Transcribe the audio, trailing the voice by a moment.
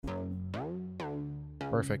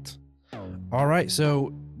Perfect. All right.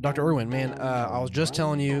 So, Dr. Irwin, man, I was just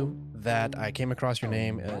telling you that I came across your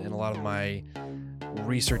name in a lot of my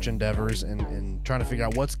research endeavors and trying to figure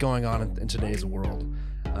out what's going on in today's world.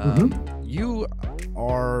 Hmm. You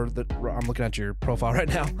are I'm looking at your profile right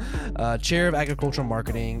now, chair of agricultural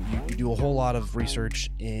marketing. You do a whole lot of research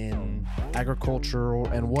in agricultural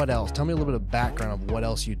and what else? Tell me a little bit of background of what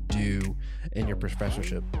else you do in your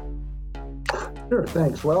professorship. Sure,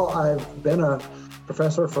 thanks. Well, I've been a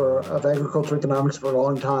professor of agricultural economics for a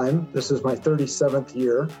long time. This is my 37th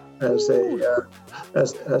year as Ooh.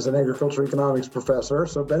 as an agricultural economics professor.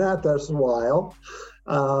 So I've been at this a while.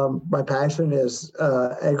 My passion is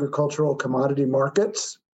agricultural commodity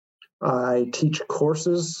markets. I teach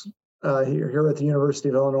courses here at the University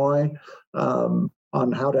of Illinois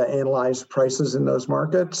on how to analyze prices in those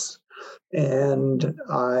markets, and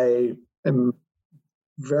I am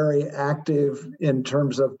very active in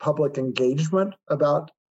terms of public engagement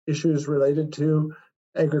about issues related to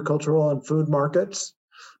agricultural and food markets.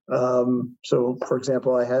 So, for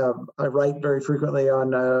example, I write very frequently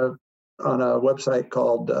on a website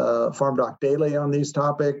called Farm Doc Daily on these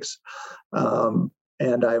topics, and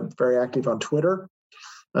I'm very active on Twitter.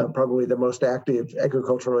 Probably the most active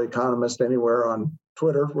agricultural economist anywhere on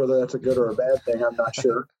Twitter. Whether that's a good or a bad thing, I'm not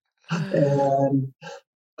sure. And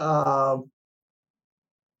uh,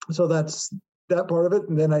 so that's that part of it.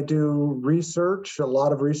 And then I do research, a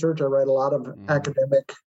lot of research. I write a lot of Mm.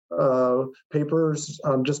 academic papers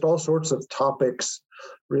on just all sorts of topics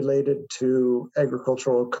related to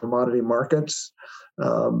agricultural commodity markets.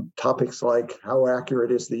 Topics like how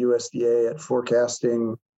accurate is the USDA at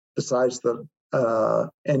forecasting the size of the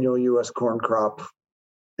annual U.S. corn crop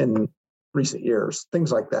in recent years,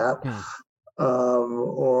 things like that. Hmm.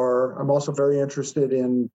 Or I'm also very interested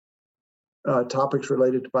in topics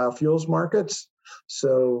related to biofuels markets.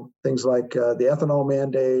 So things like the ethanol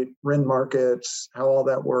mandate, RIN markets, how all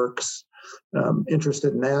that works.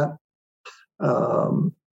 Interested in that.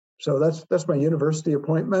 Um, so that's my university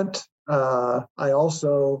appointment. I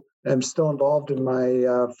also am still involved in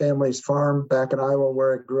my family's farm back in Iowa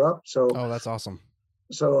where I grew up. Oh, that's awesome.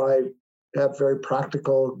 So I have very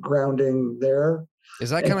practical grounding there. Is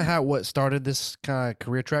that And kind of how what started this kind of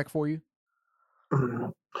career track for you?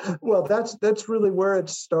 well, that's really where it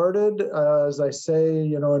started. As I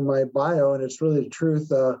say, in my bio, and it's really the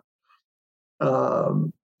truth.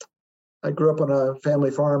 Um, I grew up on a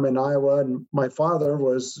family farm in Iowa, and my father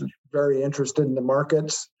was very interested in the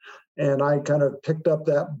markets, and I kind of picked up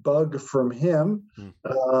that bug from him. Hmm.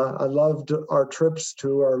 I loved our trips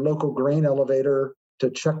to our local grain elevator to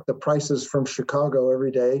check the prices from Chicago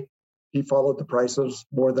every day. He followed the prices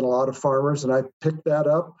more than a lot of farmers, and I picked that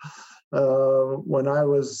up when I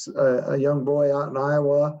was a young boy out in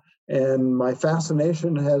Iowa, and my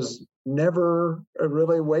fascination has never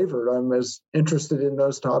really wavered. I'm as interested in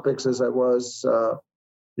those topics as I was, over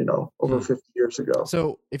Hmm. 50 years ago.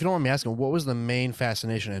 So, if you don't mind me asking, what was the main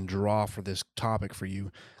fascination and draw for this topic for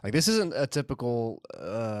you? Like, this isn't a typical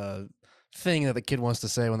thing that the kid wants to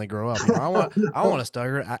say when they grow up. I want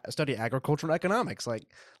to study agricultural economics. Like,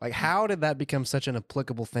 how did that become such an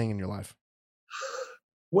applicable thing in your life?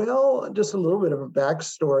 Well, just a little bit of a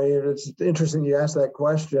backstory. It's interesting you asked that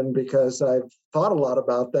question because I've thought a lot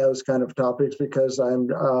about those kind of topics because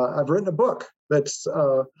I've written a book that's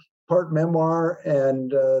part memoir,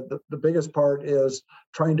 and the biggest part is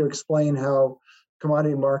trying to explain how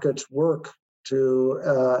commodity markets work to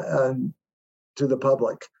the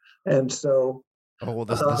public. And so, Oh, well,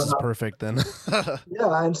 this is uh, perfect then.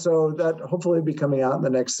 yeah, and so that hopefully will be coming out in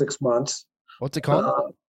the next 6 months. What's it called?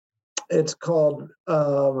 Uh, it's called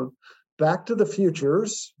Back to the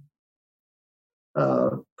Futures,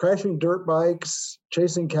 Crashing Dirt Bikes,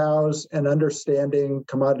 Chasing Cows, and Understanding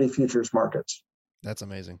Commodity Futures Markets. That's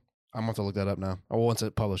amazing. I'm gonna have to look that up now. Or once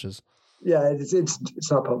it publishes. Yeah,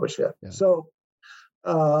 it's not published yet. Yeah. So,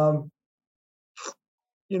 um,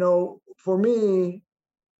 for me,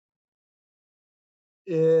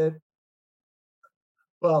 it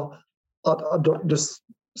well, I'll just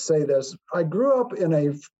say this. I grew up in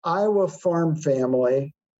a Iowa farm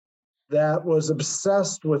family that was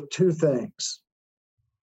obsessed with two things.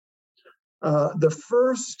 The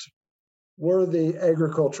first were the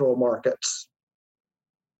agricultural markets.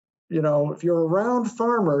 If you're around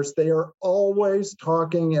farmers, they are always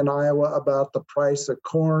talking in Iowa about the price of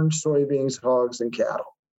corn, soybeans, hogs, and cattle.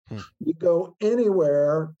 Hmm. You go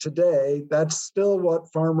anywhere today, that's still what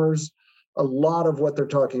farmers, a lot of what they're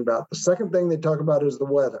talking about. The second thing they talk about is the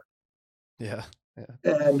weather. Yeah. Yeah.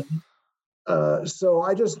 And so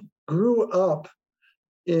I just grew up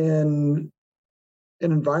in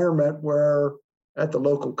an environment where at the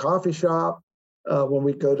local coffee shop, when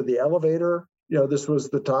we go to the elevator. This was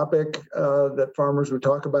the topic that farmers would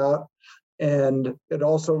talk about. And it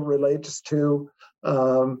also relates to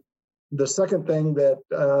the second thing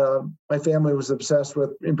that my family was obsessed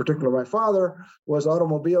with, in particular my father, was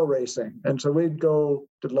automobile racing. And so we'd go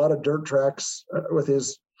to a lot of dirt tracks with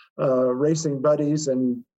his racing buddies,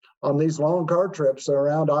 and on these long car trips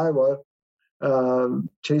around Iowa,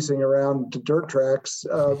 chasing around dirt tracks.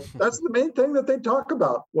 That's the main thing that they talk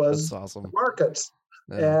about was That's awesome. markets.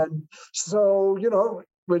 Yeah. And so, it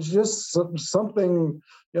was just something,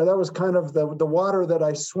 that was kind of the water that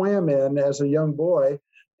I swam in as a young boy.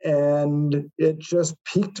 And it just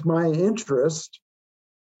piqued my interest.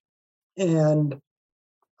 And,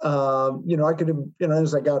 I could,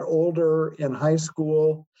 as I got older in high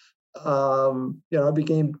school, I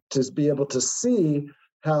began to be able to see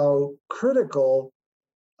how critical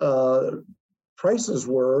prices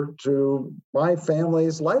were to my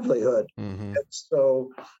family's livelihood. Mm-hmm. And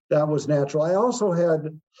so that was natural. I also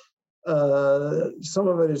had some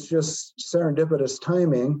of it is just serendipitous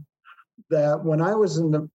timing, that when I was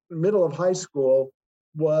in the middle of high school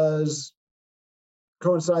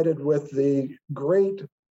coincided with the great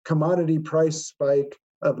commodity price spike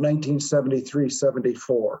of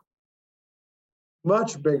 1973-74.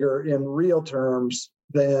 Much bigger in real terms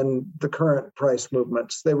than the current price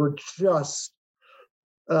movements. They were just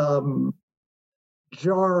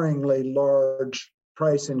jarringly large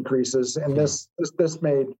price increases, and this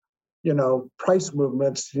made price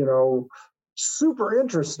movements super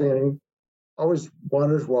interesting. Always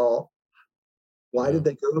wonders, well, why did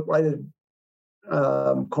corn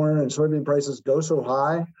and soybean prices go so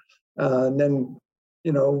high? And then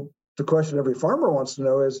the question every farmer wants to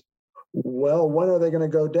know is, well, when are they going to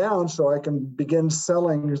go down so I can begin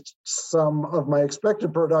selling some of my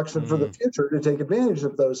expected production for the future to take advantage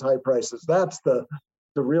of those high prices? That's the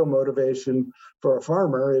real motivation for a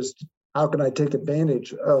farmer, is how can I take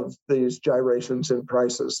advantage of these gyrations in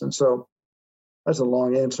prices? And so that's a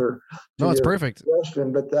long answer to No, it's your perfect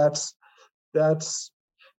question, but that's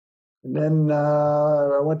and then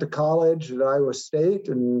I went to college at Iowa State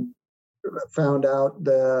and found out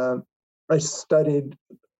that I studied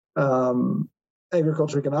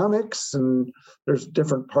agriculture economics, and there's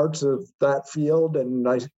different parts of that field, and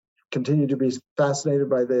I continue to be fascinated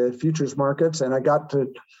by the futures markets. And I got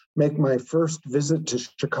to make my first visit to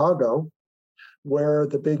Chicago, where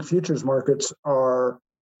the big futures markets are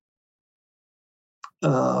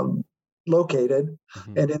located.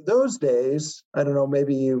 Mm-hmm. And in those days, I don't know,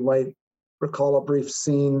 maybe you might recall a brief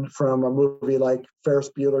scene from a movie like Ferris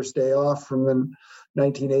Bueller's Day Off from the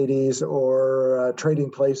 1980s, or Trading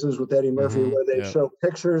Places with Eddie Murphy, where they show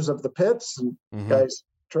pictures of the pits and guys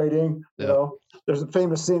trading. There's a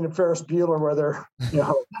famous scene in Ferris Bueller where they're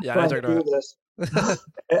trying to do this,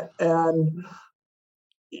 and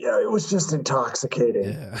it was just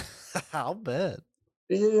intoxicating. Yeah, I'll bet.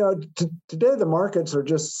 Today the markets are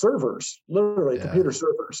just servers, literally computer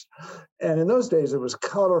servers. And in those days, it was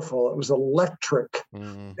colorful, it was electric,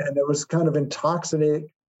 and it was kind of intoxicating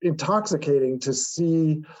to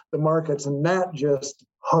see the markets, and that just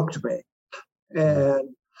hooked me. And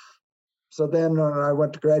so then when I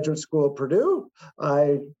went to graduate school at Purdue,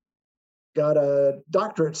 I got a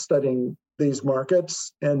doctorate studying these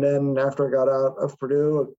markets. And then after I got out of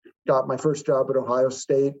Purdue, I got my first job at Ohio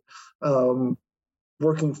State,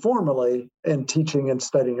 working formally and teaching and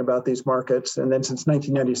studying about these markets. And then since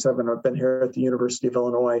 1997, I've been here at the University of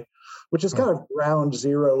Illinois, which is kind of ground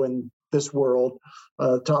zero in this world,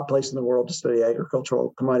 top place in the world to study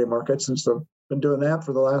agricultural commodity markets. And so I've been doing that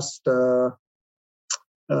for the last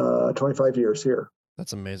 25 years here.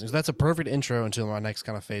 That's amazing. So that's a perfect intro into my next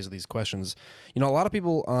kind of phase of these questions. A lot of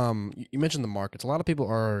people, you mentioned the markets. A lot of people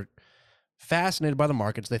are fascinated by the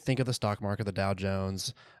markets. They think of the stock market, the Dow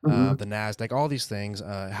Jones, the NASDAQ, all these things,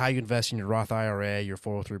 how you invest in your Roth IRA, your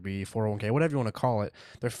 403B, 401k, whatever you want to call it.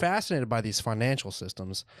 They're fascinated by these financial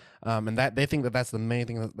systems, and that they think that that's the main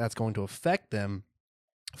thing that's going to affect them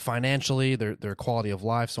financially, their quality of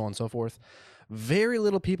life, so on and so forth. Very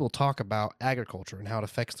little people talk about agriculture and how it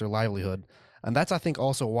affects their livelihood. And that's, I think,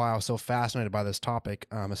 also why I was so fascinated by this topic,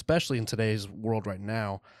 especially in today's world right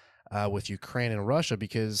now with Ukraine and Russia,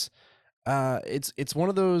 because it's one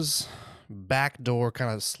of those backdoor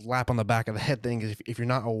kind of slap on the back of the head things. If you're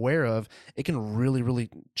not aware of, it can really,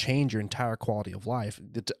 really change your entire quality of life.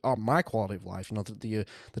 My quality of life, the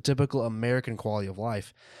typical American quality of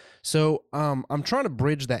life. So I'm trying to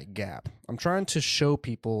bridge that gap. I'm trying to show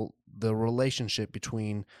people the relationship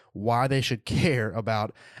between why they should care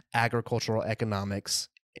about agricultural economics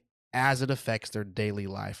as it affects their daily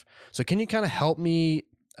life. So can you kind of help me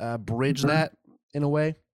bridge that in a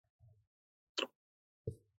way?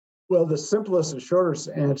 Well, the simplest and shortest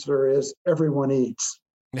answer is everyone eats.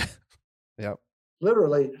 Yep.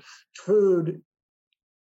 Literally, food,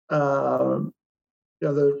 um,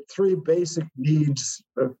 the three basic needs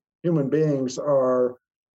of human beings are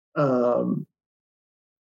um,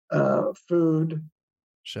 food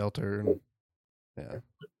Shelter and yeah.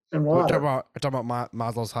 and We're water. talking about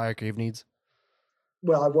Maslow's hierarchy of needs.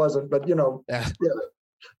 Well, I wasn't, but Yeah.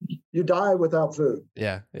 you die without food.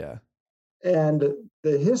 Yeah. Yeah. And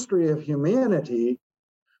the history of humanity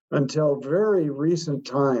until very recent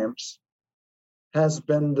times has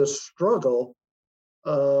been the struggle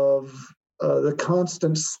of the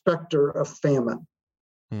constant specter of famine.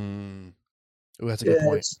 Ooh, that's a good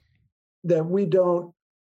point. It's that we don't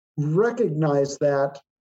recognize that,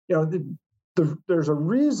 there's a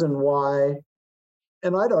reason why,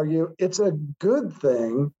 and I'd argue it's a good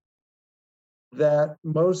thing that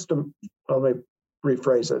let me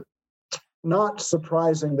rephrase it. Not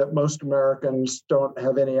surprising that most Americans don't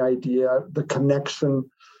have any idea the connection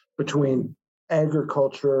between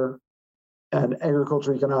agriculture and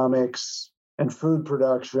agriculture economics and food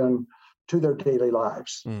production to their daily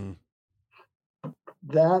lives. Mm.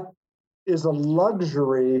 That is a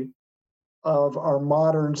luxury of our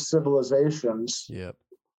modern civilizations. Yep.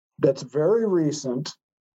 That's very recent,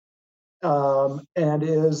 and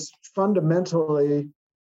is fundamentally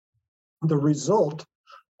the result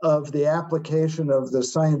of the application of the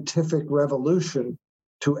scientific revolution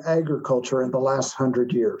to agriculture in the last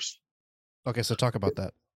 100 years. Okay, so talk about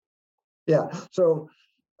that. Yeah. So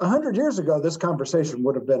 100 years ago, this conversation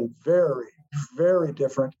would have been very, very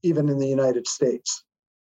different, even in the United States.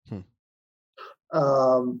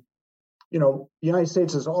 The United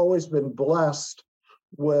States has always been blessed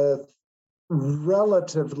with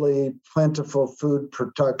relatively plentiful food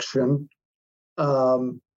production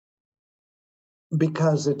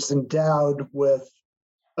because it's endowed with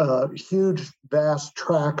huge, vast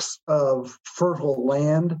tracts of fertile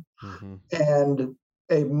land and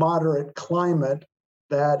a moderate climate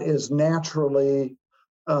that is naturally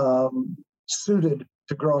suited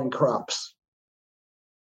to growing crops.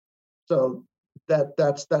 So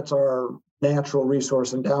that's our natural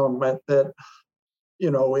resource endowment that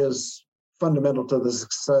is fundamental to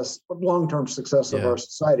the long-term success of our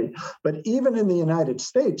society. But even in the United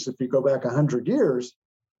States, if you go back 100 years,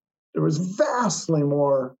 there was vastly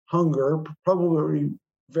more hunger, probably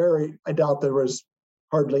I doubt there was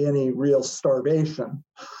hardly any real starvation,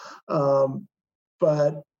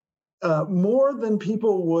 but more than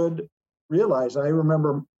people would realize. I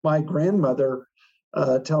remember my grandmother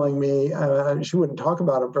telling me, she wouldn't talk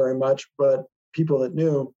about it very much, but people that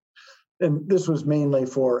knew, and this was mainly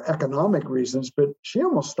for economic reasons, but she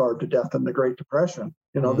almost starved to death in the Great Depression.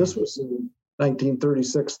 This was in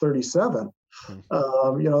 1936, 37.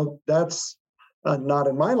 That's not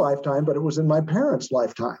in my lifetime, but it was in my parents'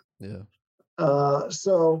 lifetime. Yeah.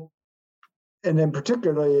 And then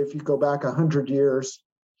particularly if you go back 100 years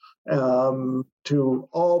to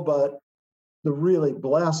all but the really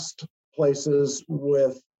blessed places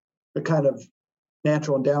with the kind of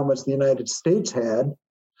natural endowments the United States had,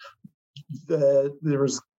 there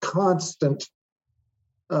was constantly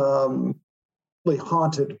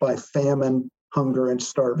haunted by famine, hunger, and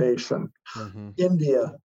starvation.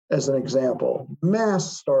 India, as an example,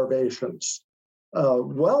 mass starvations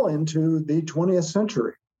well into the 20th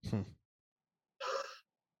century.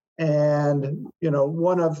 And,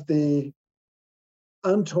 one of the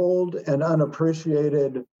untold and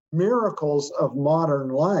unappreciated miracles of modern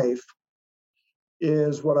life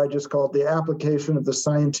is what I just called the application of the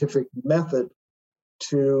scientific method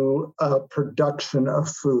to production of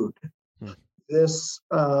food. This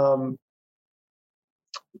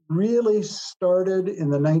really started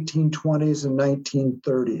in the 1920s and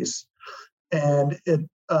 1930s. And it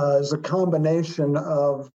is a combination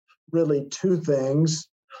of really two things.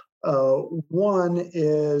 One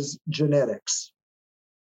is genetics.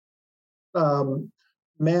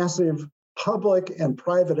 Massive public and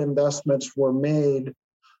private investments were made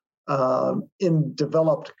in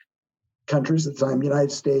developed countries at the time,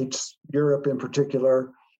 United States, Europe in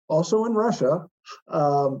particular, also in Russia,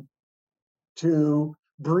 to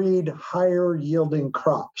breed higher yielding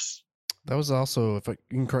crops. That was also, you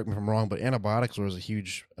can correct me if I'm wrong, but antibiotics was a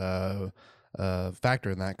huge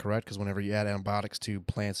factor in that, correct? Because whenever you add antibiotics to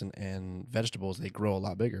plants and vegetables, they grow a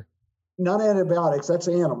lot bigger. Not antibiotics, that's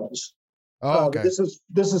animals. Oh, okay.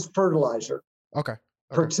 This is fertilizer. Okay.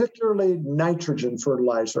 Particularly nitrogen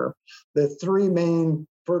fertilizer. The three main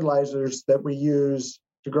fertilizers that we use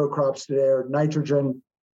to grow crops today are nitrogen,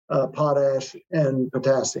 potash, and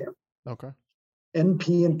potassium. Okay. N,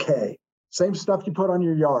 P, and K. Same stuff you put on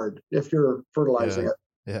your yard if you're fertilizing it.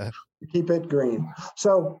 Yeah. Keep it green.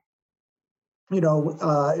 So,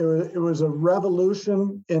 it was a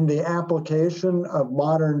revolution in the application of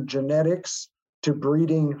modern genetics to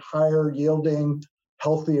breeding higher yielding,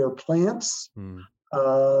 healthier plants. Hmm.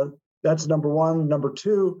 That's number one. Number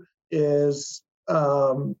two is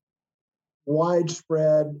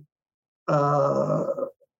widespread uh,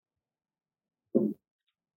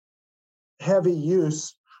 heavy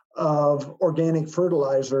use of organic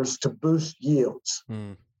fertilizers to boost yields.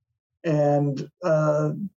 Hmm. And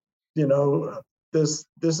this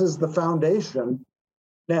is the foundation.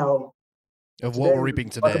 Now, Of what today we're we reaping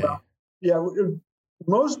talk about, today. yeah,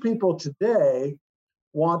 most people today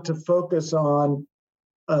want to focus on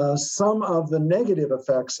some of the negative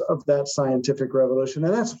effects of that scientific revolution,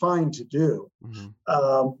 and that's fine to do. Hmm.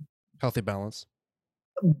 Um, Healthy balance.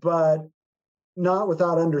 but not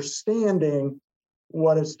without understanding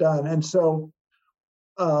what it's done. And so,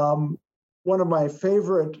 one of my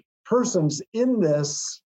favorite persons in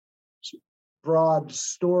this broad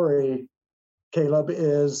story, Caleb,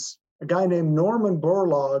 is a guy named Norman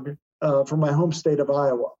Borlaug from my home state of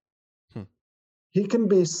Iowa. Hmm. He can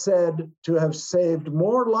be said to have saved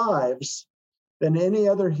more lives than any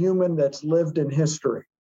other human that's lived in history.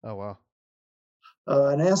 Oh, wow.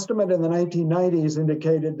 An estimate in the 1990s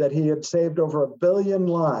indicated that he had saved over 1 billion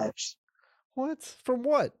lives. What? From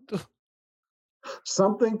what?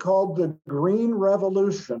 Something called the Green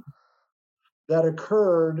Revolution that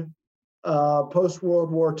occurred post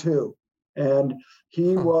World War II. And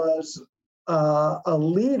he was a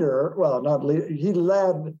leader, well, not leader, he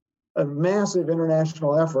led a massive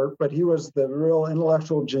international effort, but he was the real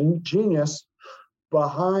intellectual genius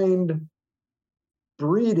behind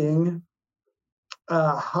breeding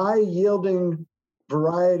high yielding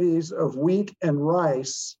varieties of wheat and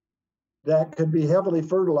rice that could be heavily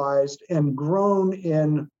fertilized and grown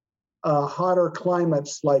in hotter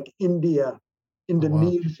climates like India,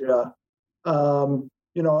 Indonesia,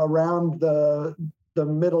 around the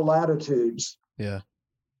middle latitudes. Yeah.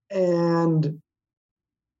 And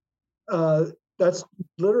that's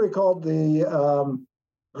literally called the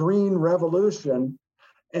Green Revolution.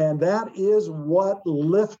 And that is what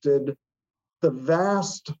lifted the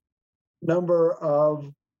vast number of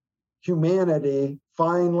humanity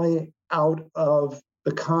finally out of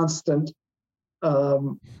the constant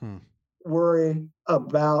worry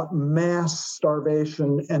about mass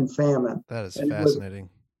starvation and famine. That is And fascinating.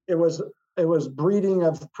 It was breeding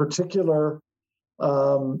of particular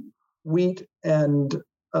wheat and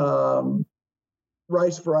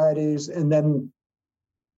rice varieties, and then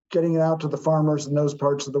getting it out to the farmers in those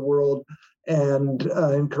parts of the world and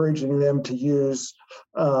encouraging them to use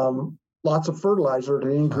lots of fertilizer to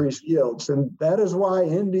increase yields. And that is why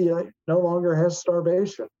India no longer has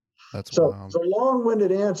starvation. That's so wild. it's a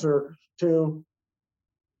long-winded answer to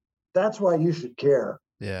that's why you should care.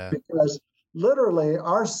 Yeah. Because literally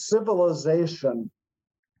our civilization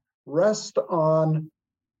rests on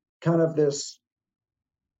kind of this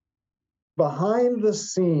behind the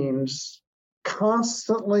scenes,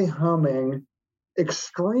 constantly humming,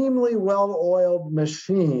 extremely well-oiled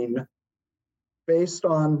machine based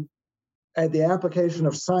on the application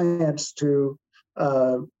of science to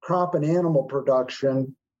crop and animal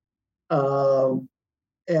production.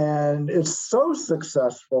 And it's so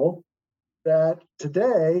successful that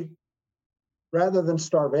today, rather than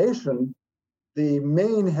starvation, the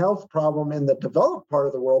main health problem in the developed part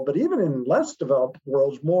of the world, but even in less developed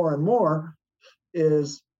worlds more and more,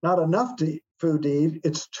 is not enough food to eat,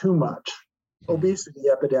 it's too much. Obesity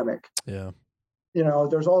epidemic. Yeah.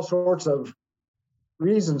 There's all sorts of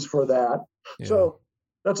reasons for that. Yeah. So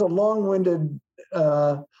that's a long-winded,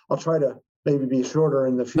 I'll try to maybe be shorter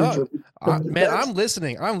in the future. Man, I'm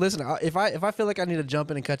listening. If I feel like I need to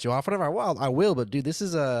jump in and cut you off, whatever, I will. But dude, this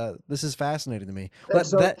is fascinating to me.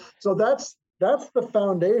 So that's the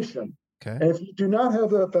foundation. Okay. And if you do not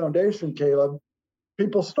have that foundation, Caleb,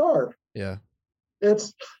 people starve. Yeah.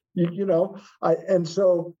 It's and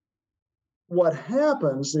so what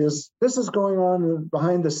happens is this is going on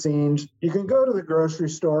behind the scenes. You can go to the grocery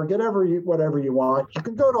store, get whatever you want. You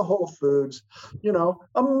can go to Whole Foods,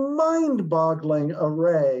 a mind-boggling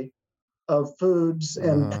array of foods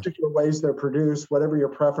and particular ways they're produced, whatever your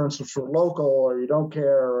preference is for local or you don't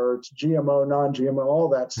care, or it's GMO, non-GMO, all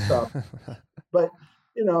that stuff. But,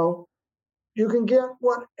 you can get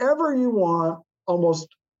whatever you want almost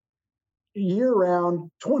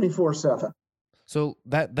year-round, 24/7. So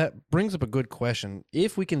that brings up a good question.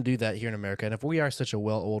 If we can do that here in America, and if we are such a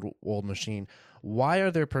well-oiled machine, why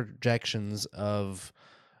are there projections of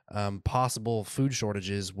possible food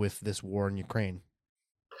shortages with this war in Ukraine?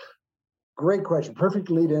 great question. Perfect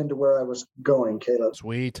lead into where I was going, Caleb.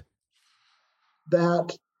 Sweet.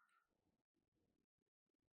 That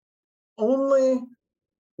only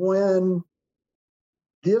when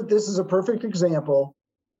this is a perfect example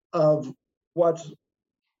of what's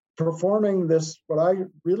performing this, what I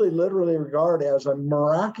really literally regard as a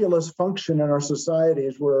miraculous function in our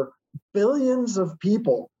societies, where billions of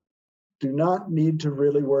people do not need to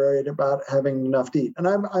really worry about having enough to eat. And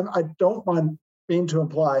I don't mean to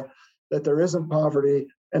imply that there isn't poverty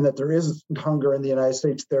and that there isn't hunger in the United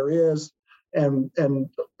States. There is, and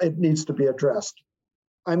it needs to be addressed.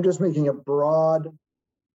 I'm just making a broad,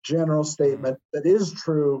 general statement that is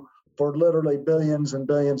true for literally billions and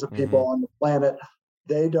billions of people on the planet.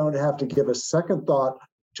 They don't have to give a second thought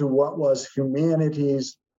to what was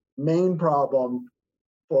humanity's main problem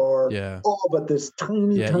for all but this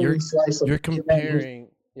tiny slice of humanity.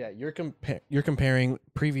 You're comparing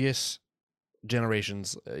previous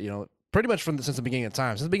generations, pretty much since the beginning of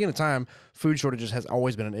time. Since the beginning of time, food shortages has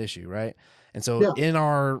always been an issue, right? And so in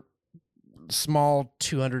our small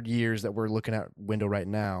 200 years that we're looking at window right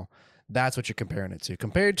now, that's what you're comparing it to,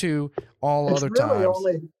 compared to all other times. It's really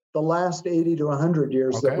only the last 80 to 100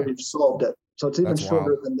 years that we've solved it. So it's even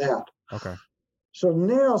shorter than that. Okay. So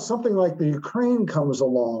now something like the Ukraine comes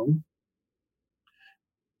along,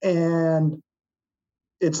 and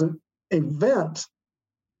it's an event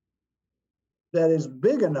that is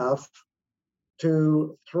big enough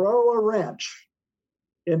to throw a wrench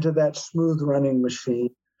into that smooth running machine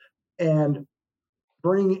and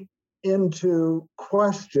bring into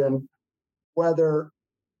question whether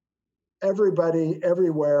everybody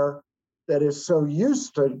everywhere that is so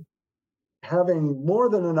used to having more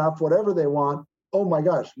than enough, whatever they want, oh my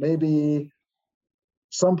gosh, maybe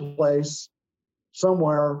someplace,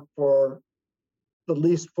 somewhere for the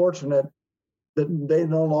least fortunate, that they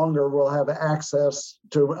no longer will have access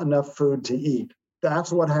to enough food to eat.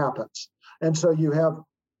 That's what happens. And so you have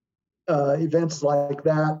events like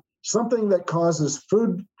that, something that causes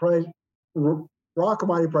food price, raw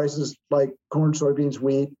commodity prices like corn, soybeans,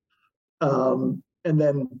 wheat, and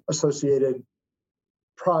then associated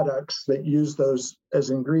products that use those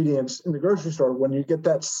as ingredients in the grocery store. When you get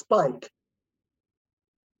that spike,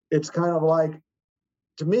 it's kind of like,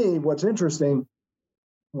 to me, what's interesting,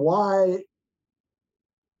 why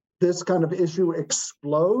this kind of issue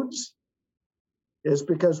explodes is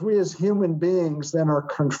because we as human beings then are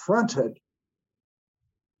confronted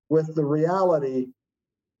with the reality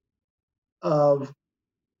of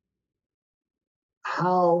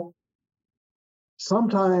how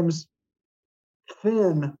sometimes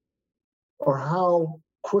thin or how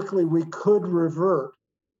quickly we could revert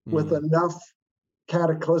with enough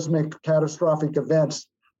catastrophic events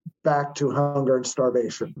back to hunger and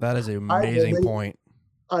starvation. That is an amazing point.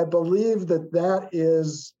 I believe that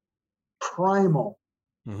is primal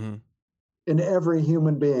in every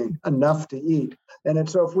human being, enough to eat. And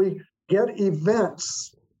so if we get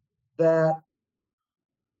events that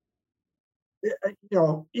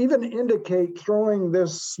even indicate throwing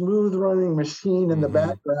this smooth running machine in the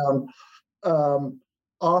background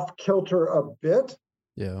off kilter a bit,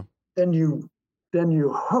 then you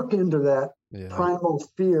hook into that primal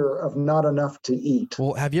fear of not enough to eat.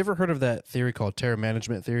 Well, have you ever heard of that theory called terror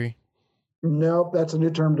management theory? No, that's a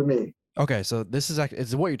new term to me. Okay, so this is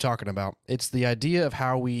it's what you're talking about. It's the idea of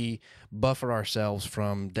how we buffer ourselves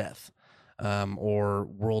from death, or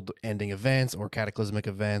world-ending events or cataclysmic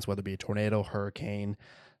events, whether it be a tornado, hurricane,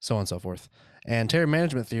 so on and so forth. And terror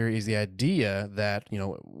management theory is the idea that,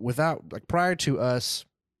 without, prior to us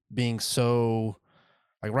being so,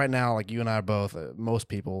 right now, you and I are both, most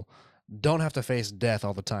people don't have to face death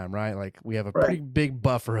all the time, right? We have a pretty big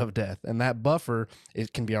buffer of death, and that buffer,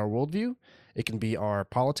 it can be our worldview, it can be our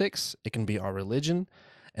politics, it can be our religion.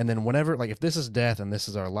 And then whenever, if this is death and this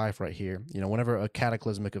is our life right here, whenever a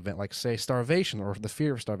cataclysmic event, like say starvation or the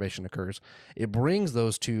fear of starvation occurs, it brings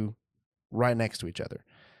those two right next to each other.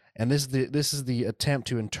 And this is the attempt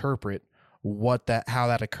to interpret how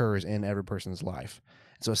that occurs in every person's life.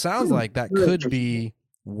 So it sounds like that could be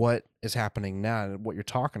what is happening now, what you're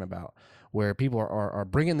talking about, where people are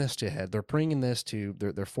bringing this to a head. They're bringing this to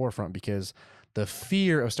their forefront because the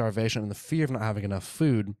fear of starvation and the fear of not having enough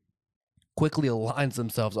food quickly aligns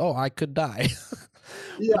themselves. Oh, I could die.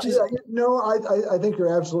 I think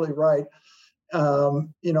you're absolutely right.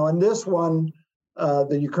 And this one,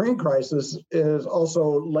 the Ukraine crisis is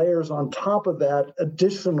also layers on top of that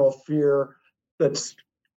additional fear that's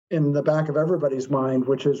in the back of everybody's mind,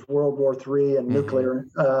 which is World War III and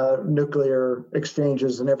nuclear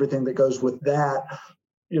exchanges and everything that goes with that.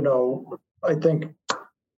 I think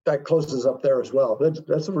that closes up there as well.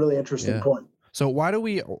 That's a really interesting point. So why do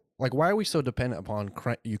we, like why are we so dependent upon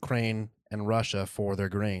Ukraine and Russia for their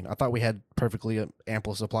grain? I thought we had perfectly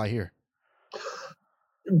ample supply here.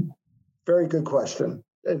 Very good question.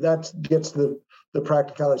 That gets the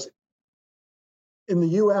practicalities. In the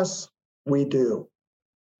U.S., we do.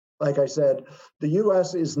 Like I said, the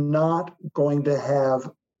U.S. is not going to have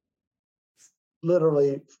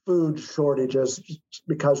literally food shortages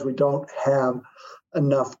because we don't have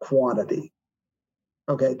enough quantity.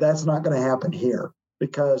 Okay, that's not going to happen here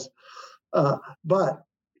because, but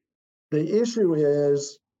the issue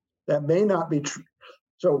is that may not be true.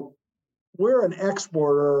 So we're an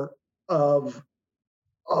exporter of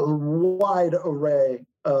a wide array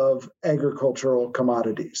of agricultural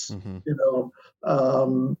commodities.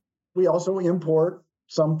 Mm-hmm. We also import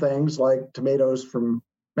some things like tomatoes from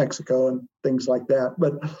Mexico and things like that.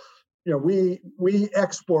 But we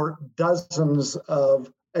export dozens of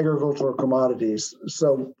agricultural commodities.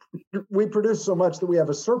 So we produce so much that we have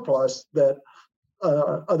a surplus that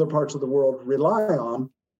other parts of the world rely on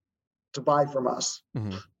to buy from us.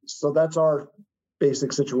 Mm-hmm. So that's our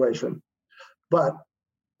basic situation. But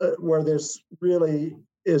where this really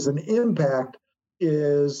is an impact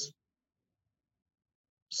is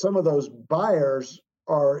some of those buyers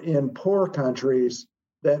are in poor countries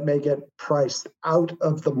that may get priced out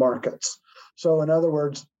of the markets. So in other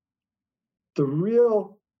words,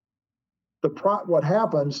 what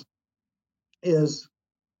happens is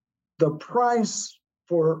the price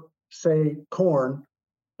for, say, corn,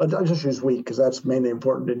 I'll just use wheat because that's mainly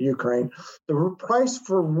important in Ukraine. The price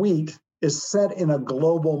for wheat is set in a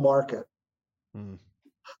global market. Mm.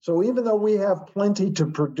 So even though we have plenty to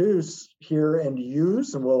produce here and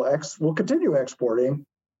use, and we'll continue exporting,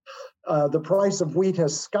 the price of wheat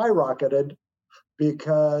has skyrocketed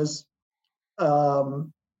because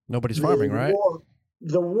nobody's farming, right?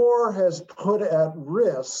 The war has put at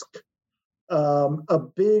risk a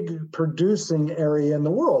big producing area in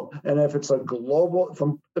the world. And if it's a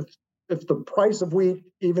global, if the price of wheat,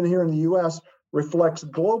 even here in the US, reflects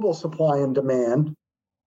global supply and demand,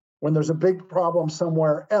 when there's a big problem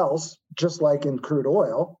somewhere else, just like in crude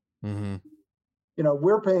oil, mm-hmm.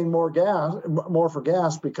 We're paying more for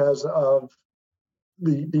gas because of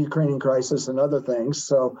the Ukrainian crisis and other things.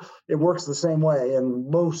 So it works the same way in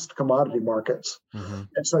most commodity markets. Mm-hmm.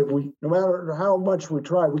 And so no matter how much we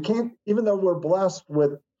try, we can't, even though we're blessed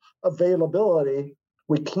with availability,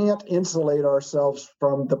 we can't insulate ourselves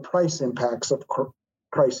from the price impacts of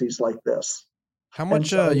crises like this. How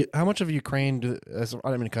much of Ukraine I didn't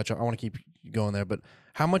mean to cut you. I want to keep going there, but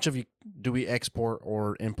how much of you do we export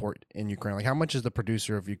or import in Ukraine? Like how much is the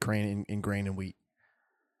producer of Ukraine in grain and wheat?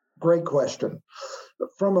 Great question.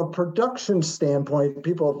 From a production standpoint,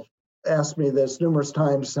 people have asked me this numerous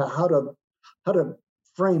times, how to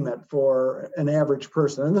frame it for an average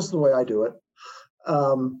person. And this is the way I do it.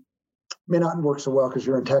 May not work so well because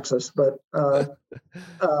you're in Texas, but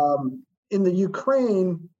in the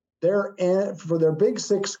Ukraine, for their big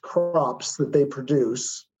 6 crops that they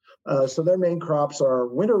produce, so their main crops are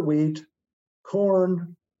winter wheat,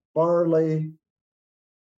 corn, barley,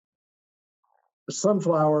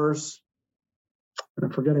 sunflowers, and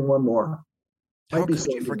I'm forgetting one more. How could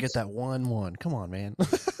you forget that one? Come on, man.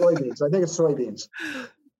 Soybeans. I think it's soybeans.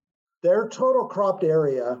 Their total cropped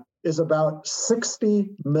area is about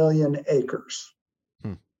 60 million acres.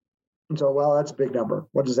 And so, well, that's a big number.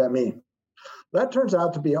 What does that mean? That turns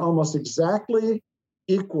out to be almost exactly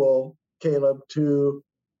equal, Caleb, to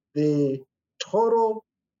the total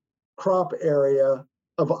crop area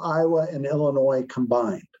of Iowa and Illinois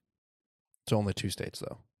combined. It's only 2 states,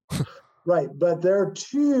 though. Right, but they're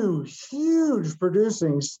 2 huge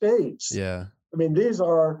producing states. Yeah. I mean, these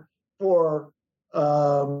are for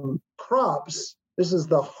crops. This is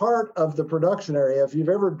the heart of the production area. If you've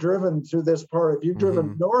ever driven through this part, if you've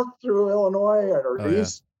driven north through Illinois or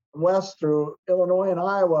east, west through Illinois and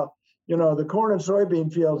Iowa, the corn and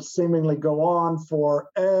soybean fields seemingly go on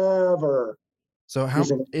forever. So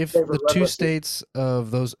if the 2 states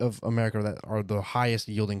of America that are the highest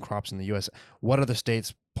yielding crops in the U.S., what other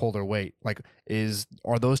states pull their weight? Like,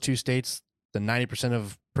 are those 2 states the 90%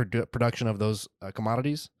 of production of those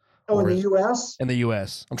commodities? Oh, in the U.S.? In the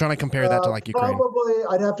U.S. I'm trying to compare that to like Ukraine. Probably,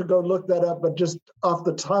 I'd have to go look that up, but just off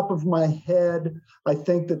the top of my head, I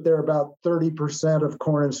think that they're about 30% of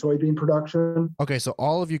corn and soybean production. Okay, so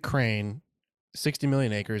all of Ukraine, 60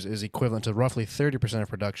 million acres, is equivalent to roughly 30% of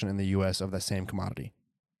production in the U.S. of that same commodity.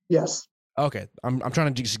 Yes. Okay, I'm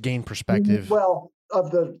trying to just gain perspective. Well,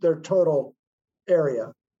 of their total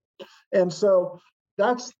area. And so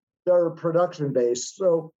that's their production base.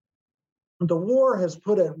 So the war has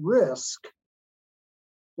put at risk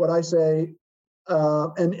what I say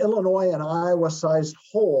an Illinois and Iowa-sized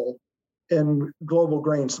hole in global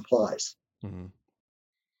grain supplies. Mm-hmm.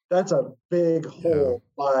 That's a big hole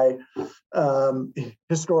by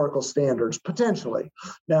historical standards, potentially.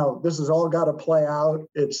 Now, this has all got to play out.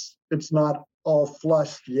 It's not all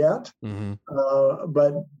flushed yet,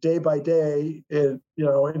 but day by day,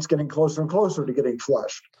 it's getting closer and closer to getting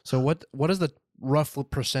flushed. So, what is the rough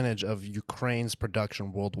percentage of Ukraine's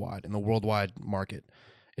production worldwide in the worldwide market?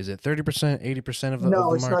 Is it 30%, 80% of the? No, of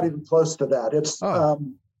the it's market? not even close to that. It's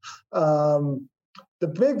the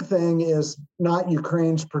big thing is not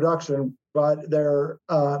Ukraine's production, but their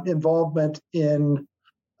involvement in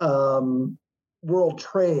world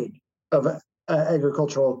trade of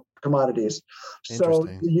agricultural commodities. So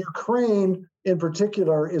the Ukraine, in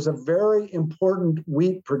particular, is a very important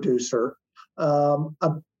wheat producer. Off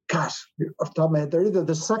the top of my head, they're either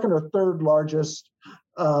the second or third largest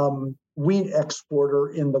wheat exporter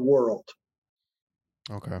in the world.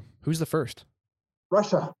 Okay. Who's the first?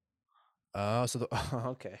 Russia. Oh,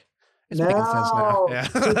 okay. It's making sense now. Yeah.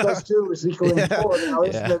 2 + 2 is equaling 4 now,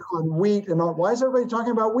 isn't it, on wheat and on, why is everybody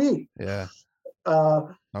talking about wheat? Yeah.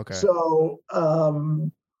 Okay. So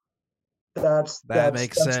that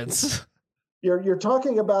makes sense. You're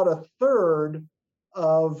talking about a third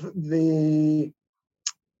of the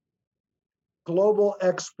global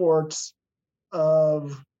exports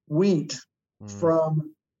of wheat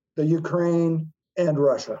from the Ukraine and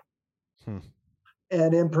Russia.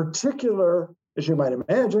 And in particular, as you might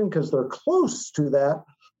imagine, because they're close to that,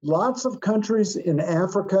 lots of countries in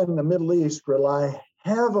Africa and the Middle East rely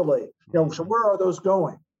heavily. So where are those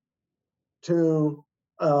going? To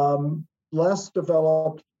less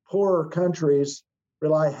developed, poorer countries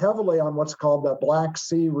rely heavily on what's called the Black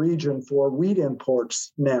Sea region for wheat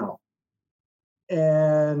imports now.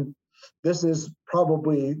 And this is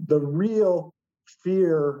probably the real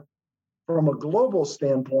fear from a global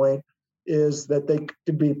standpoint, is that they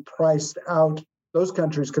could be priced out. Those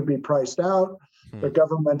countries could be priced out. The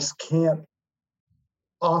governments can't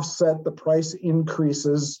offset the price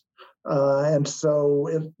increases. And so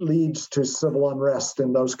it leads to civil unrest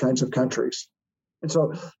in those kinds of countries. And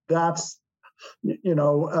so that's,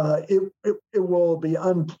 it will be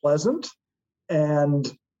unpleasant,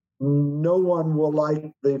 and no one will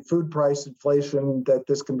like the food price inflation that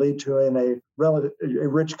this can lead to in a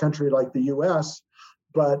rich country like the U.S.,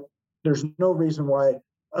 but there's no reason why,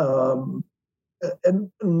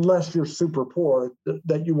 unless you're super poor,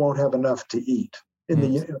 that you won't have enough to eat in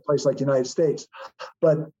a place like the United States.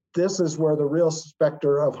 But this is where the real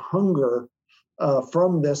specter of hunger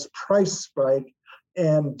from this price spike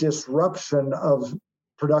and disruption of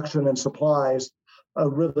production and supplies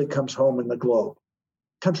really comes home in the globe.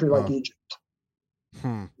 Country like Egypt.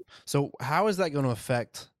 So how is that going to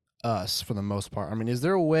affect us for the most part? I mean, is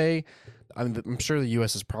there a way? I'm sure the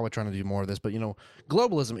U.S. is probably trying to do more of this, but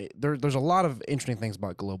globalism. There's a lot of interesting things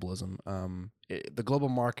about globalism. The global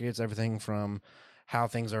markets, everything from how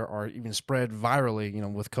things are even spread virally.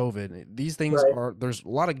 With COVID, these things are. There's a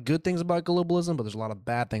lot of good things about globalism, but there's a lot of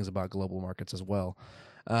bad things about global markets as well.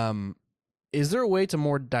 Is there a way to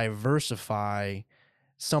more diversify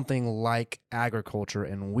something like agriculture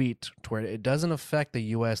and wheat to where it doesn't affect the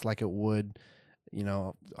U.S. like it would,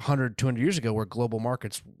 100, 200 years ago, where global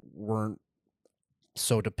markets weren't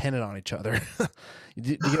so dependent on each other? Do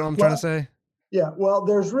you get what I'm trying to say? Yeah, well,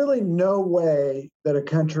 there's really no way that a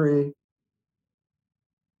country,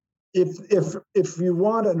 if you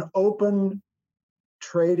want an open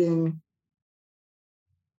trading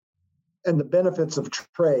and the benefits of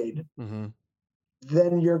trade,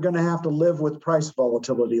 then you're going to have to live with price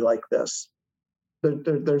volatility like this.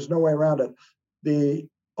 There's no way around it. The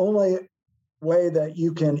only way that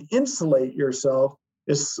you can insulate yourself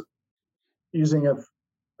is using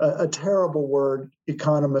a terrible word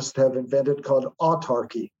economists have invented called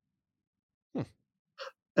autarky.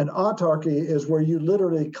 And autarky is where you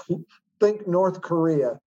literally think North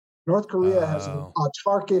Korea. North Korea has an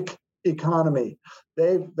autarkic economy.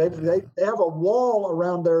 They have a wall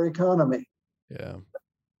around their economy. Yeah.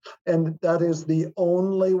 And that is the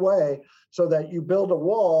only way, so that you build a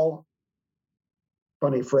wall.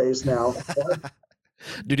 Funny phrase now.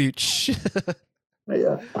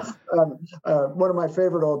 Yeah. One of my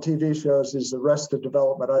favorite old TV shows is Arrested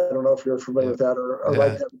Development. I don't know if you're familiar with that or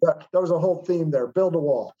like that. That was a whole theme there. Build a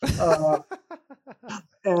wall.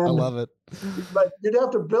 And I love it. But you'd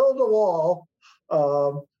have to build a wall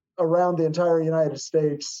around the entire United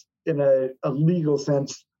States in a legal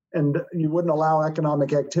sense, and you wouldn't allow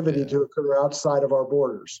economic activity to occur outside of our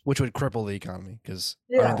borders, which would cripple the economy. Because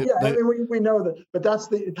we know that, but that's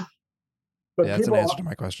the. But that's people an answer to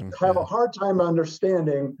my question. have a hard time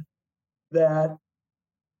understanding that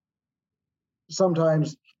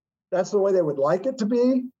sometimes that's the way they would like it to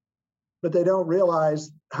be, but they don't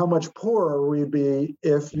realize how much poorer we'd be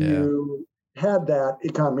if you had that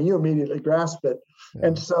economy. You immediately grasp it. Yeah.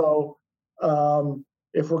 And so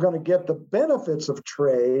if we're going to get the benefits of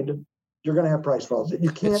trade, you're going to have price falls.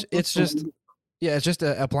 You can't. It's just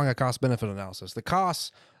applying a cost benefit analysis. The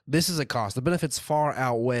costs, this is a cost. The benefits far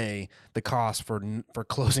outweigh the cost for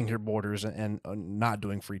closing your borders and not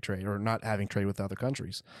doing free trade or not having trade with other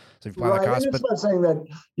countries. So if you apply the cost, and it's not saying that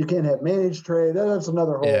you can't have managed trade. That's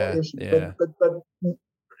another whole issue. Yeah. But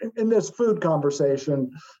in this food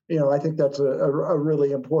conversation, I think that's a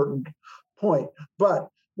really important point. But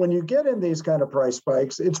when you get in these kind of price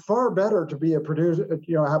spikes, it's far better to be a producer,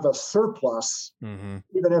 have a surplus, even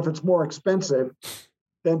if it's more expensive,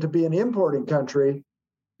 than to be an importing country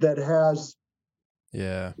that has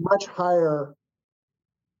much higher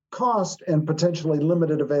cost and potentially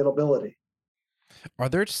limited availability. Are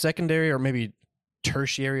there secondary or maybe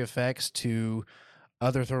tertiary effects to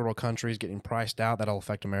other third world countries getting priced out that'll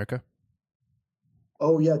affect America?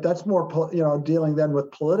 Oh yeah, that's more dealing then with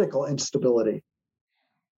political instability.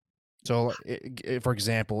 So, for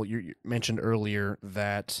example, you mentioned earlier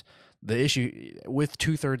that the issue with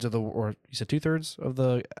 2/3 of you said 2/3 of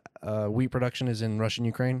the wheat production is in Russia and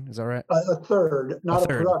Ukraine. Is that right? A third, not of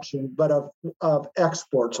production, but of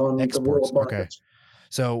exports on the world markets. Okay.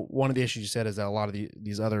 So one of the issues you said is that a lot of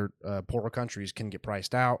these other poorer countries can get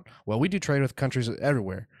priced out. Well, we do trade with countries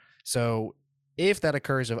everywhere. So if that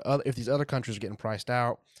occurs, if these other countries are getting priced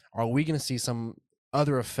out, are we going to see some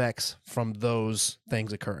other effects from those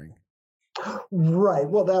things occurring? Right.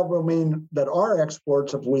 Well, that will mean that our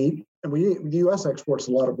exports of wheat, and the U.S. exports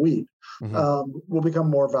a lot of wheat, will become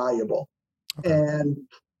more valuable. Okay. And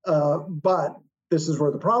but this is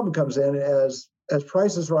where the problem comes in: as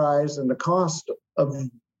prices rise and the cost of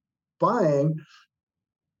buying,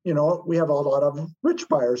 we have a lot of rich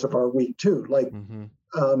buyers of our wheat too, like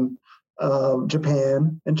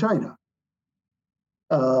Japan and China.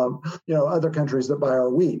 Other countries that buy our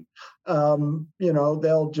wheat.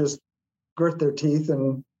 They'll just grit their teeth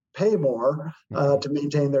and pay more to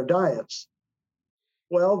maintain their diets.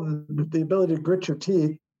 Well, the ability to grit your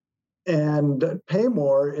teeth and pay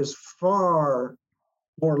more is far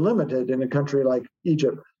more limited in a country like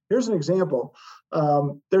Egypt. Here's an example.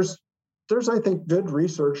 There's I think good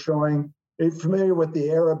research showing. Are you familiar with the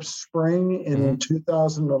Arab Spring in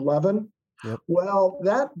 2011? Yep. Well,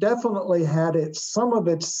 that definitely had some of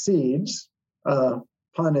its seeds,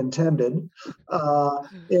 pun intended,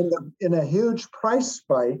 in a huge price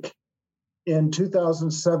spike in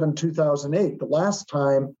 2007, 2008, the last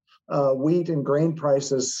time wheat and grain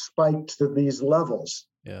prices spiked to these levels.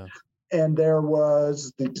 Yeah. And there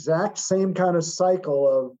was the exact same kind of cycle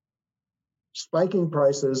of spiking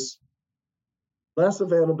prices, less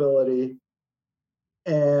availability,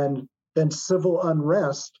 and then civil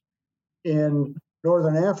unrest in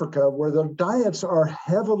Northern Africa, where the diets are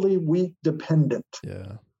heavily wheat dependent.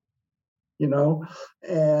 Yeah.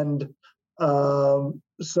 And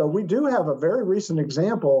so we do have a very recent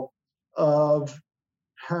example of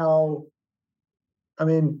how,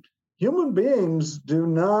 human beings do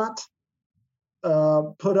not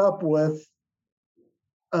put up with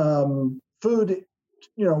food,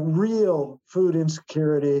 real food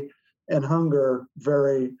insecurity and hunger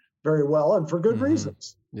very, very well, and for good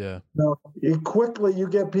reasons. Yeah. Quickly you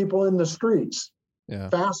get people in the streets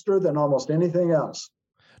faster than almost anything else.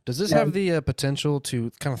 Does this have the potential to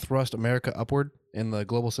kind of thrust America upward in the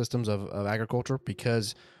global systems of agriculture?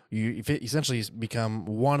 Because you essentially become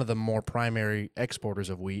one of the more primary exporters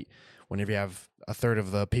of wheat whenever you have a third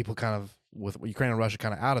of the people kind of with Ukraine and Russia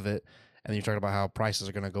kind of out of it. And then you're talking about how prices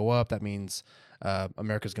are going to go up. That means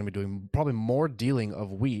America's going to be doing probably more dealing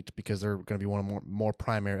of wheat because they're going to be one of more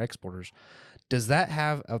primary exporters. Does that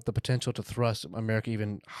have the potential to thrust America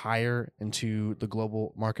even higher into the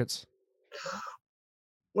global markets?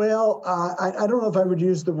 Well, I don't know if I would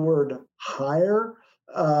use the word higher.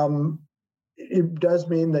 It does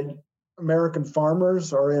mean that American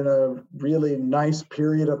farmers are in a really nice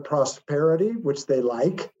period of prosperity, which they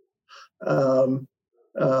like.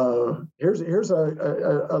 Here's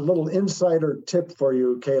a little insider tip for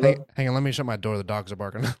you, Caleb. Hang on, let me shut my door. The dogs are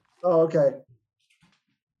barking. Oh, okay.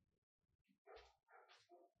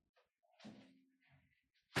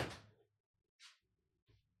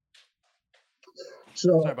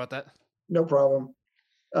 So, sorry about that. No problem.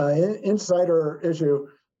 Insider issue.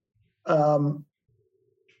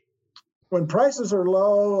 When prices are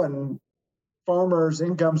low and farmers'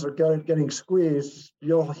 incomes are getting squeezed,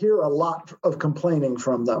 you'll hear a lot of complaining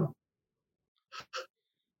from them.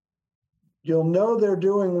 You'll know they're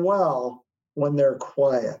doing well when they're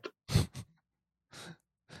quiet.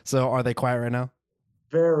 So are they quiet right now?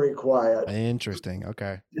 Very quiet. Interesting.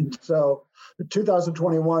 Okay. And so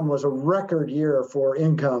 2021 was a record year for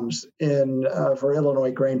incomes in for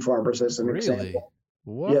Illinois grain farmers, as an example.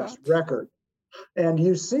 What? Yes, record. And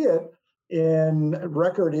you see it in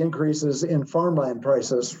record increases in farmland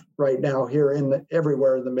prices right now here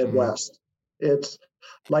everywhere in the Midwest. It's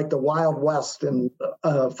like the Wild West, and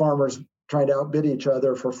farmers trying to outbid each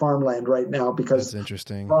other for farmland right now because That's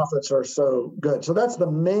interesting. profits are so good. So that's the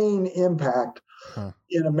main impact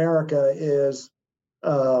in America is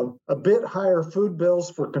a bit higher food bills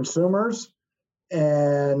for consumers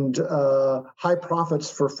and high profits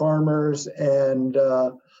for farmers and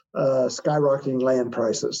skyrocketing land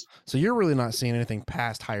prices. So you're really not seeing anything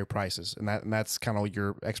past higher prices, and that's kind of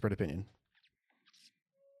your expert opinion.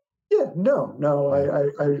 Yeah, no.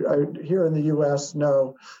 I here in the U.S.,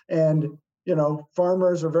 no, and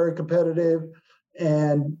farmers are very competitive,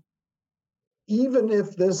 and even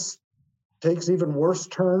if this takes even worse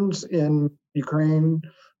turns in Ukraine,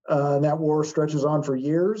 and that war stretches on for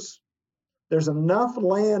years, there's enough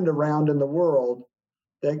land around in the world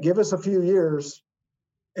that give us a few years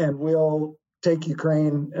and we'll take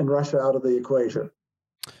Ukraine and Russia out of the equation.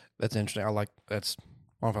 That's interesting. I don't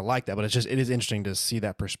know if I like that, but it is interesting to see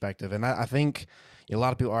that perspective. And I think a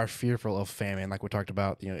lot of people are fearful of famine. Like we talked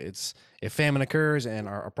about, if famine occurs and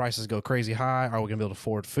our prices go crazy high, are we going to be able to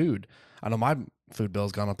afford food? I know my food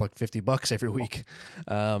bill's gone up like $50 every week.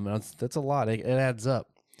 That's a lot. It adds up.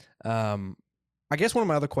 I guess one of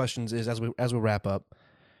my other questions is, as we wrap up,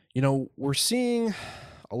 we're seeing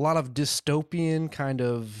a lot of dystopian kind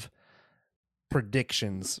of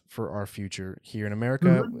predictions for our future here in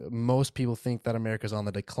America. Most people think that America's on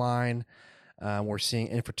the decline. We're seeing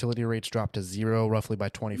infertility rates drop to 0 roughly by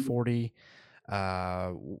 2040.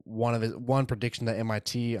 One prediction that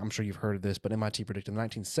MIT, I'm sure you've heard of this, but MIT predicted in the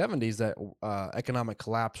 1970s that economic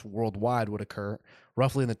collapse worldwide would occur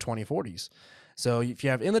roughly in the 2040s. So if you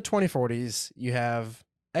have in the 2040s, you have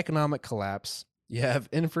economic collapse, you have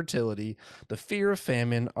infertility, the fear of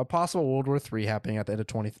famine, a possible World War III happening at the end of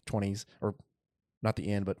 2020s, or not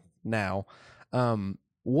the end, but now.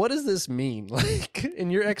 What does this mean? Like, in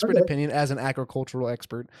your expert opinion, as an agricultural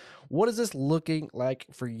expert, what is this looking like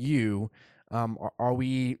for you?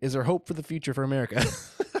 Is there hope for the future for America?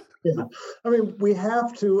 Yeah. I mean, we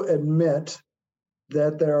have to admit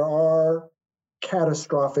that there are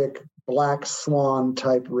catastrophic black swan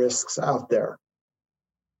type risks out there.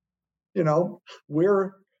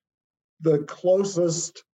 We're the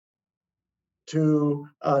closest to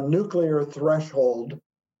a nuclear threshold,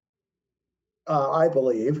 I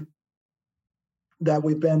believe, that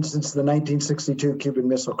we've been since the 1962 Cuban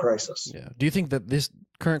Missile Crisis. Yeah. Do you think that this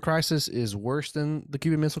current crisis is worse than the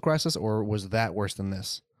Cuban Missile Crisis, or was that worse than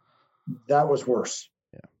this? That was worse.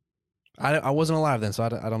 Yeah. I wasn't alive then, so I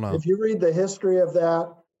don't know. If you read the history of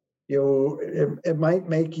that, it might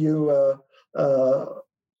make you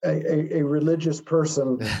a religious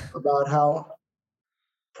person about how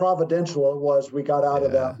providential it was we got out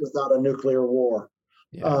of that without a nuclear war.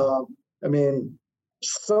 Yeah. I mean,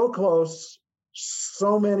 so close,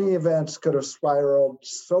 so many events could have spiraled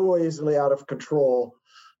so easily out of control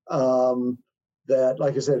that,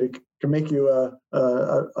 like I said, it can make you a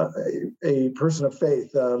person of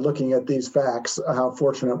faith looking at these facts, how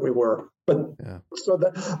fortunate we were. But so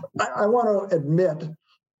that I want to admit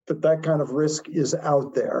that kind of risk is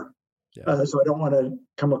out there. Yeah. So I don't want to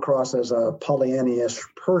come across as a Pollyanna-ish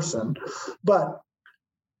person, but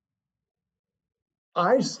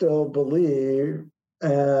I still believe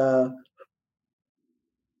that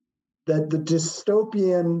the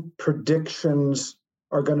dystopian predictions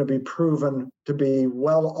are going to be proven to be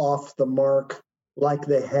well off the mark like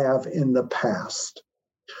they have in the past.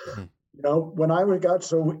 Mm-hmm. When I got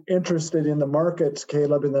so interested in the markets,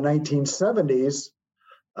 Caleb, in the 1970s,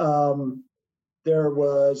 there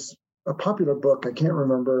was a popular book, I can't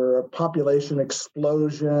remember, A Population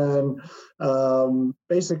Explosion,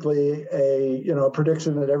 basically a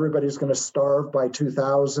prediction that everybody's going to starve by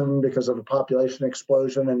 2000 because of a population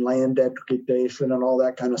explosion and land degradation and all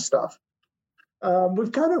that kind of stuff.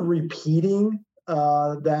 We've kind of repeating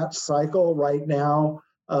that cycle right now,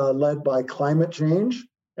 led by climate change.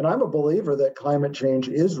 And I'm a believer that climate change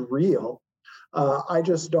is real. I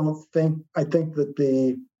just I think that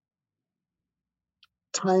the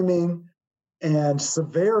timing and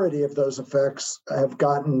severity of those effects have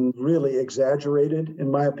gotten really exaggerated,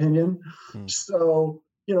 in my opinion. So,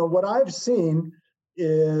 what I've seen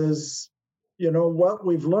is, what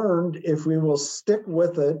we've learned, if we will stick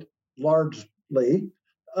with it largely,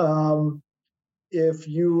 if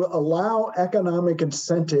you allow economic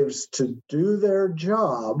incentives to do their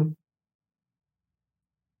job,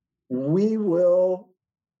 we will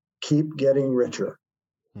keep getting richer.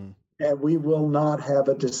 And we will not have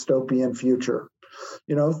a dystopian future.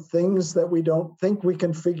 Things that we don't think we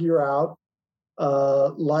can figure out,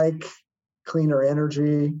 like cleaner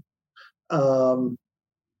energy, food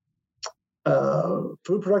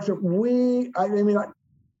production.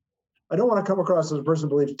 I don't want to come across as a person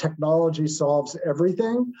who believes technology solves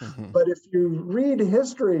everything, but if you read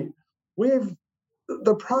history,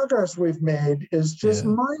 the progress we've made is just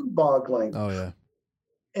mind-boggling. Oh yeah.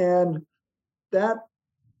 And that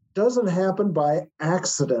doesn't happen by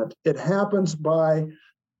accident. It happens by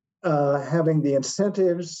having the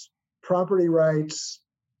incentives, property rights,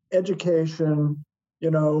 education,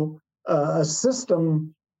 a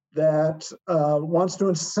system that wants to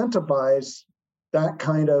incentivize that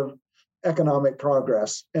kind of economic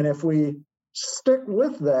progress. And if we stick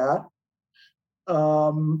with that,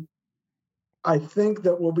 I think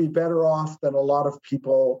that we'll be better off than a lot of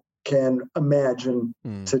people can imagine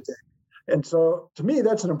today. And so, to me,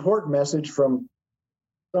 that's an important message from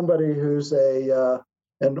somebody who's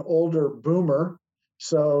an older boomer.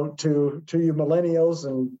 So, to you millennials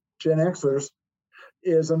and Gen Xers,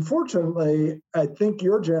 is unfortunately, I think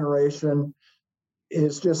your generation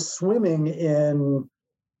is just swimming in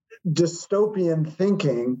dystopian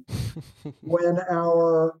thinking when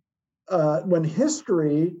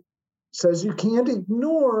history says you can't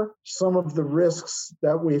ignore some of the risks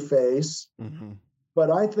that we face. But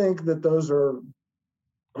I think that those are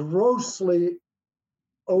grossly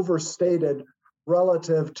overstated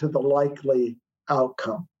relative to the likely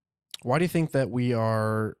outcome. Why do you think that we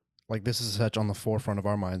are, this is such on the forefront of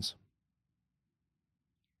our minds?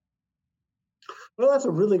 Well, that's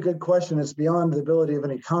a really good question. It's beyond the ability of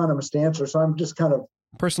an economist to answer. So I'm just kind of...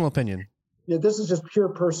 Personal opinion. Yeah, this is just pure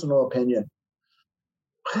personal opinion.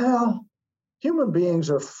 Well, human beings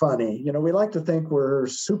are funny. We like to think we're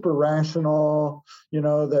super rational,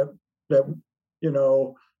 that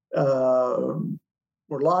we're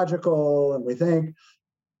logical and we think.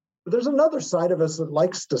 But there's another side of us that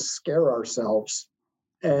likes to scare ourselves.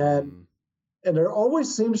 And there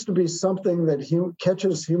always seems to be something that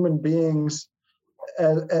catches human beings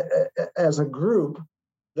as a group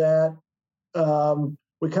that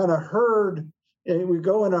we kind of we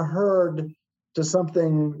go in a herd to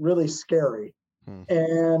something really scary.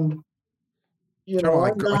 And are you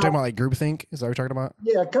talking about groupthink? Is that what you're talking about?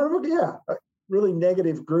 Yeah, kind of really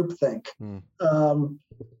negative groupthink.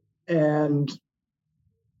 And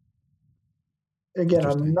again,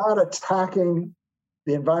 I'm not attacking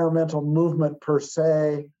the environmental movement per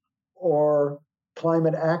se or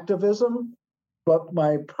climate activism, but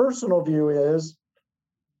my personal view is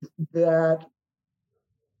that,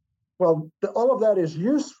 well, all of that is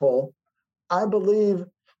useful. I believe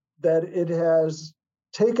that it has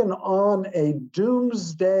taken on a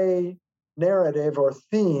doomsday narrative or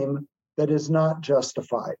theme that is not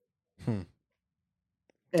justified. And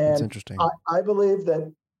that's interesting. I believe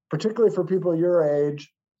that, particularly for people your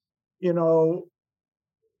age,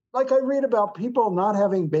 I read about people not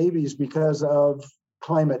having babies because of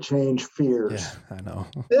climate change fears. Yeah, I know.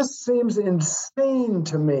 This seems insane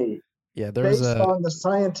to me. Yeah, based on the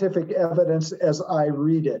scientific evidence as I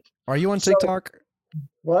read it. Are you on TikTok?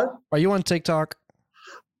 What? Are you on TikTok?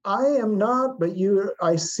 I am not, but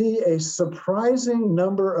I see a surprising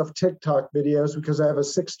number of TikTok videos because I have a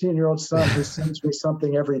 16-year-old son who sends me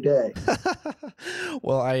something every day.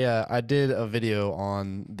 Well, I did a video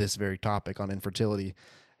on this very topic on infertility,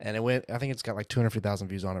 and I think it's got 250,000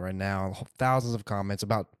 views on it right now, thousands of comments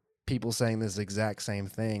about people saying this exact same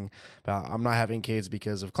thing about I'm not having kids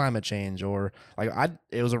because of climate change, or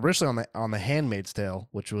it was originally on the Handmaid's Tale,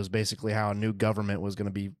 which was basically how a new government was going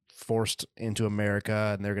to be forced into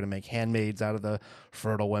America and they're going to make handmaids out of the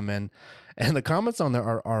fertile women. And the comments on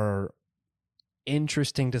there are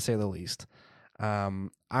interesting to say the least.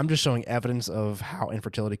 I'm just showing evidence of how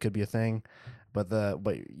infertility could be a thing, but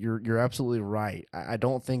you're absolutely right. I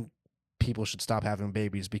don't think people should stop having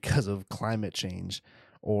babies because of climate change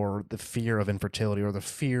or the fear of infertility or the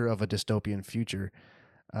fear of a dystopian future.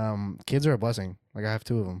 Kids are a blessing. I have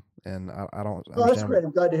 2 of them, and I don't. Oh, that's great.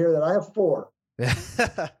 I'm glad to hear that. I have 4.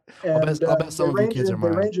 I'll bet some of your kids are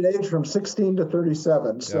mine. They range in age from 16 to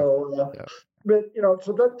 37. Yeah. So, Yeah. But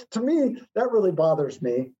so that, to me, that really bothers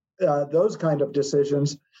me. Those kind of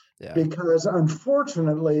decisions, because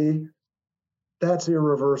unfortunately, that's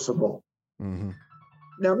irreversible. Mm-hmm.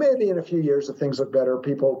 Now, maybe in a few years, if things look better,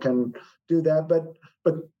 people can do that. But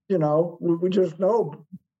we just know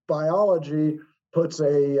biology puts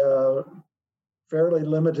a fairly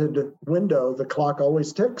limited window. The clock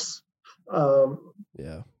always ticks.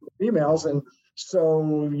 Yeah. Females. And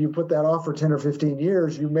so you put that off for 10 or 15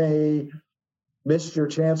 years, you may miss your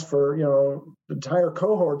chance for, entire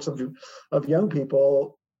cohorts of young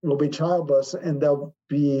people will be childless, and they'll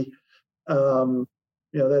be, that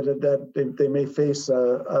they may face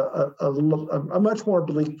a much more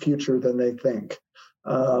bleak future than they think.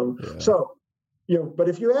 So, but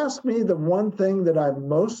if you ask me, the one thing that I'm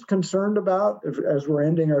most concerned about, as we're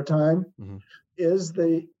ending our time, is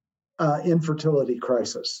the infertility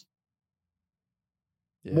crisis.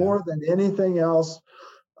 Yeah. More than anything else,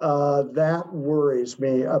 that worries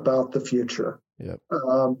me about the future. Yep.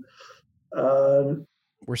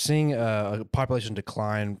 We're seeing a population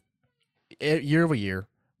decline year over year.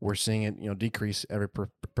 We're seeing it, decrease every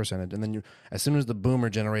percentage. And then as soon as the boomer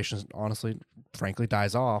generation, honestly, frankly,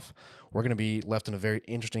 dies off, we're going to be left in a very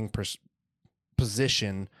interesting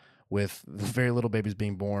position with very little babies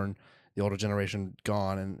being born, the older generation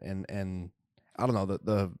gone. And I don't know,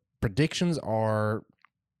 the predictions are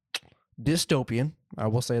dystopian. I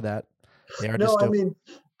will say that. They are dystopian.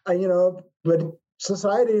 I mean, but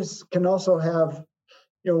societies can also have,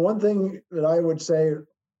 one thing that I would say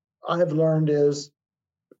I've learned is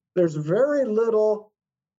there's very little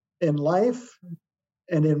in life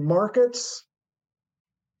and in markets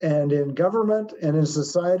and in government and in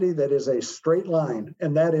society that is a straight line.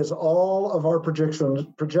 And that is all of our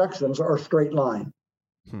projections are straight line.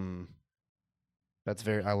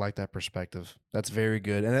 I like that perspective. That's very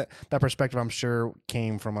good. And that perspective, I'm sure,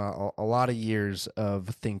 came from a lot of years of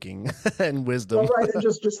thinking and wisdom. Well, right. And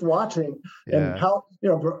just watching and how,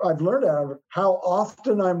 I've learned how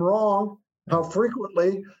often I'm wrong, how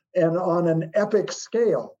frequently, and on an epic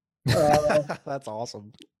scale. That's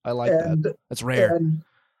awesome. I like that. That's rare.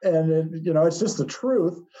 And it's just the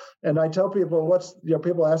truth. And I tell people,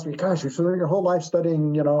 people ask me, gosh, you spent your whole life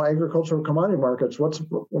studying, agricultural commodity markets. What's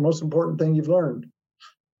the most important thing you've learned?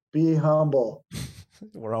 Be humble.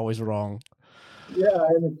 We're always wrong. Yeah.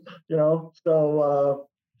 And, so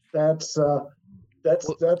that's the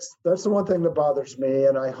one thing that bothers me.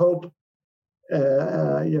 And I hope,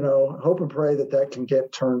 hope and pray that can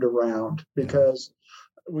get turned around, because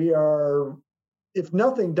if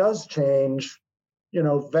nothing does change,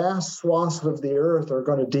 vast swaths of the earth are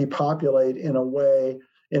going to depopulate in a way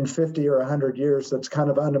in 50 or 100 years that's kind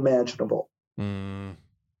of unimaginable.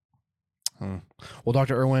 Well,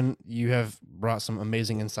 Dr. Irwin, you have brought some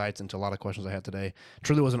amazing insights into a lot of questions I had today.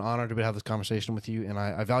 Truly was an honor to have this conversation with you, and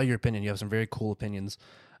I value your opinion. You have some very cool opinions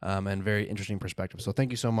and very interesting perspectives. So thank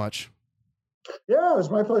you so much. Yeah, it was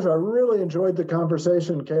my pleasure. I really enjoyed the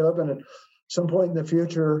conversation, Caleb, and at some point in the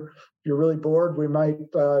future, if you're really bored, we might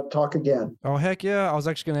talk again. Oh, heck yeah. I was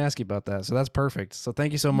actually going to ask you about that. So that's perfect. So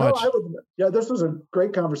thank you so much. This was a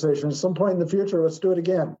great conversation. At some point in the future, let's do it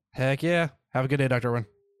again. Heck yeah. Have a good day, Dr. Irwin.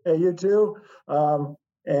 Hey, you too.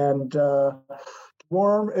 And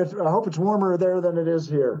warm. I hope it's warmer there than it is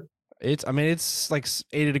here. It's like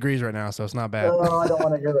 80 degrees right now, so it's not bad. No, I don't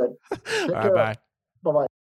want to hear that. All right, bye. Bye-bye.